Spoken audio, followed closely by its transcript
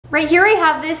Right here I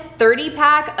have this 30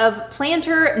 pack of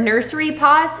planter nursery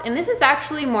pots, and this is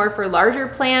actually more for larger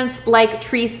plants like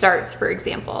tree starts, for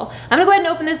example. I'm gonna go ahead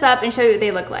and open this up and show you what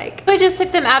they look like. So I just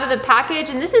took them out of the package,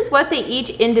 and this is what they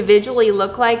each individually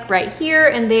look like right here,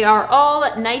 and they are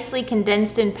all nicely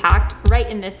condensed and packed right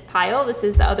in this pile. This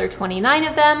is the other 29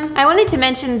 of them. I wanted to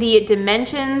mention the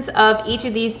dimensions of each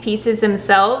of these pieces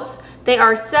themselves. They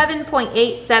are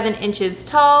 7.87 inches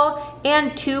tall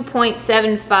and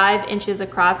 2.75 inches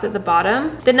across at the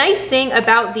bottom. The nice thing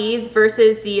about these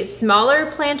versus the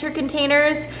smaller planter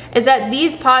containers is that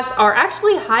these pots are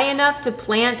actually high enough to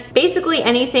plant basically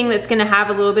anything that's gonna have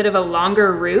a little bit of a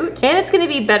longer root, and it's gonna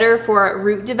be better for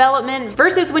root development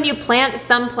versus when you plant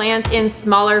some plants in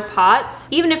smaller pots.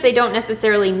 Even if they don't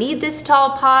necessarily need this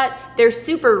tall pot, they're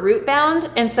super root bound,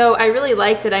 and so I really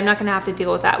like that I'm not gonna have to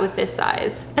deal with that with this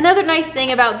size. Another nice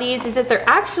thing about these is that they're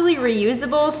actually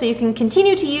reusable, so you can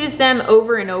continue to use them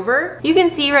over and over. You can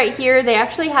see right here, they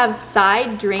actually have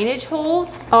side drainage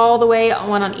holes all the way,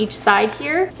 one on each side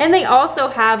here. And they also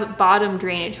have bottom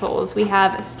drainage holes. We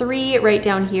have 3 right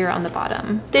down here on the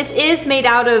bottom. This is made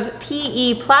out of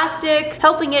PE plastic,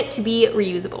 helping it to be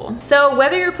reusable. So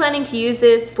whether you're planning to use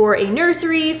this for a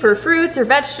nursery, for fruits or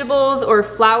vegetables or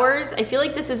flowers, I feel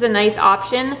like this is a nice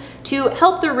option to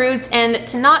help the roots and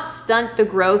to not stunt the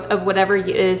growth of whatever it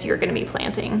is you're gonna be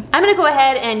planting. I'm gonna go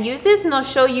ahead and use this, and I'll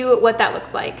show you what that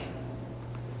looks like.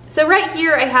 So right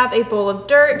here I have a bowl of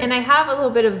dirt, and I have a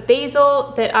little bit of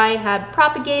basil that I had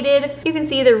propagated. You can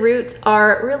see the roots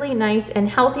are really nice and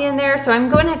healthy in there, so I'm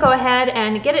going to go ahead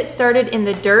and get it started in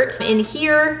the dirt in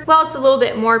here while it's a little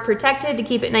bit more protected to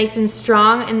keep it nice and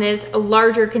strong in this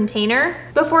larger container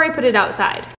before I put it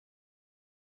outside.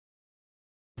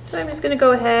 So I'm just gonna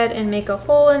go ahead and make a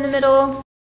hole in the middle.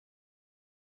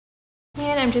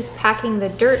 And I'm just packing the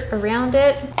dirt around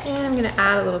it, and I'm gonna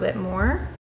add a little bit more.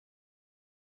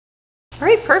 All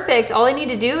right, perfect. All I need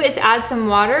to do is add some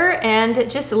water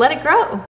and just let it grow.